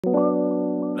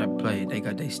play, they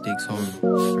got they sticks on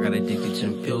them. I got addicted to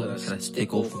them pills, got a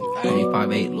stick off them.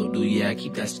 25-8, little dude, yeah, I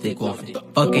keep that stick off him.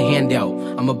 Fucking handout,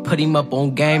 I'ma put him up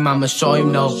on game, I'ma show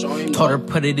him no. Told her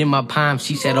put it in my palm,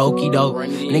 she said okie doke.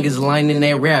 Niggas lining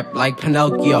their rap like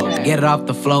Pinocchio. Get it off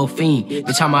the flow, fiend,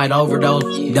 bitch, I might overdose.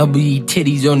 WE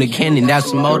titties on the cannon, that's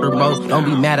some motor, bro. Don't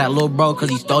be mad at lil' bro, cause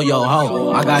he stole your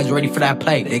hoe. My guys ready for that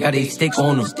play, they got they sticks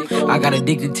on them. I got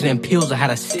addicted to them pills, I had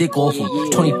a stick off them.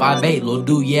 25-8, little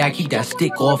dude, yeah, I keep that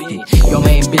stick off it. Your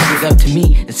main bitch look up to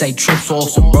me and say trips off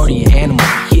some brody an animal.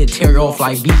 He'll tear off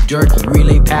like beef jerky.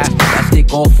 Relay pass, that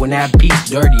stick off when that piece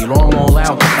dirty. Alarm all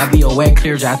out, that BOA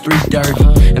clears at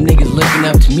 3:30. Them niggas looking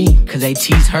up to me, cause they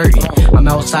teeth hurting. I'm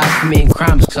outside committing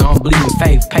crimes, cause I don't believe in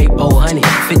faith. Pay $400,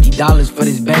 $50 for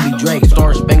this baby Drake.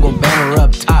 Star Spangled Banner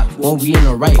up top, won't be in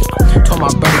a race. Told my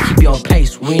brother keep your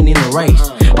pace, we ain't in a race.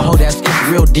 I hold that stick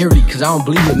real dearly, cause I don't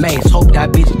believe in mace. Hope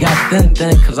that bitch got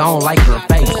dun, cause I don't like her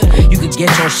face. You could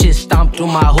get your shit stomped through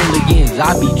my hooligans.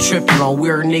 I be tripping on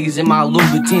weird niggas in my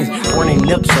Louboutins.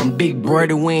 Running up some big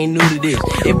brother, we ain't new to this.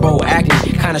 If bro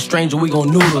acting kinda strange, we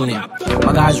gon' noodle him.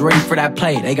 My guys ready for that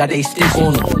play, they got they stick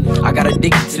on them. I got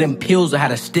addicted to them pills, I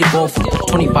had a stick off them.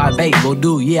 25-8, little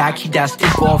dude, yeah, I keep that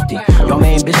stick off them. Your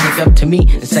main bitch look up to me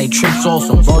and say trips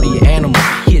awesome. Brody an animal,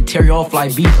 he'll tear you off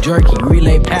like beef jerky.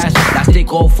 Relay pass, that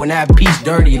stick off when that piece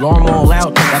dirty. Alarm all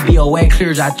out, that BOA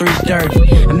clears at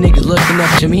 3:30. Them niggas looking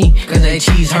up to me, cause they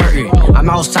cheese hurting. I'm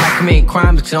outside committing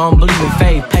crimes, cause I don't believe in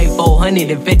faith. Pay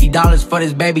 $450 for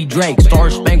this baby Drake. Star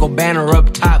Spangled Banner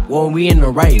up top, when we in the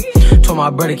race. Told my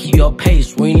brother keep your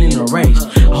pace, we ain't in the race.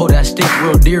 I hold that stick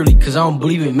real dearly, cause I don't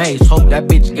believe in mace. Hope that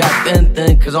bitch got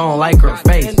dun, cause I don't like her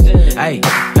face. Hey,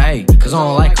 cause I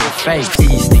don't like her face.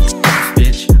 Beastie,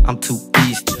 bitch, I'm too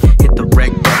beastie. Hit the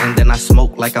rec button, then I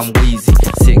smoke like I'm Wheezy.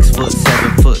 6 foot,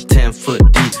 7 foot, 10 foot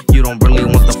deep. You don't really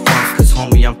want the funk, cause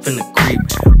homie, I'm finna creep.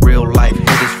 Real life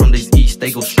hitters from these East,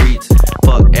 they go streets.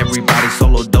 Fuck everybody,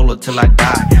 solo dolo till I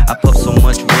die. I puff so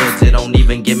much woods, it don't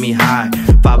even get me high.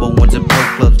 501s and pro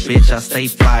clubs, bitch, I stay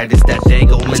fly. This that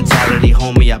Dago mentality,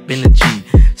 homie, I been a G.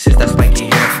 Since that spiky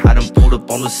hair, I done pulled up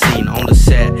on the scene, on the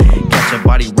set. Catch a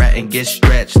body rat and get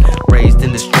stretched. Raised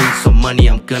in the streets, so money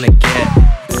I'm gonna get.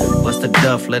 Bust the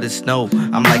duff, let it snow,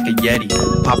 I'm like a Yeti.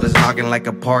 Papa's hogging like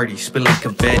a party, spilling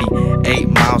confetti. 8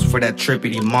 miles for that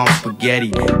trippity, mom spaghetti.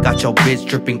 Got your bitch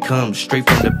dripping cum, straight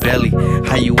from the belly.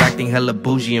 How you acting hella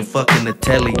bougie and fucking the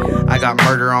telly? I got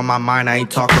murder on my mind, I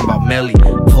ain't talking about Melly.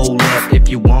 Pull up if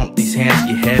you want, these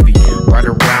hands get heavy. Ride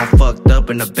around fucked up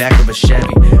in the back of a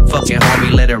Chevy. Fucking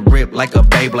homie, let it rip like a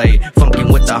Beyblade.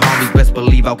 Funkin' with the homies, best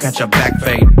believe I'll catch a back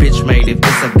fade. Bitch made, if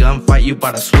it's a gunfight, you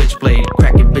bout a switchblade.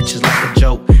 Cracking bitches like a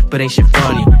joke, but ain't shit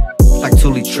funny. Like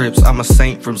Toolie trips, I'm a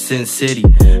saint from Sin City.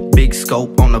 Big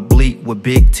scope on the bleak with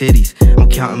big titties. I'm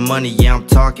counting money, yeah, I'm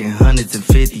talking hundreds and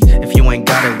 50s. If you ain't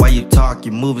got it, why you talk?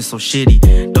 You moving so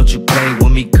shitty. Don't you play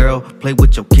with me, girl, play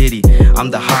with your kitty. I'm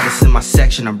the hottest in my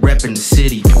section, I'm repping the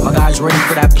city. My guys ready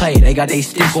for that play, they got they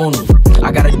stick on them.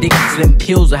 I got addicted to them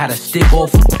pills, I had a stick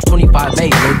off them. 25-8,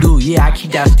 little dude, yeah, I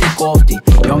keep that stick off them.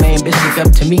 Your main bitch look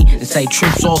up to me and say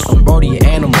trips awesome. Brody an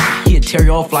animal, he'll tear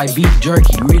you off like beef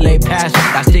jerky. Relay pass,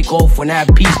 that stick off when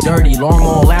that piece dirty. Alarm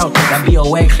all out, that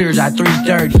BOA clears at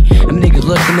 3:30. Them niggas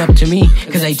looking up to me,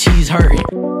 cause they cheese hurting.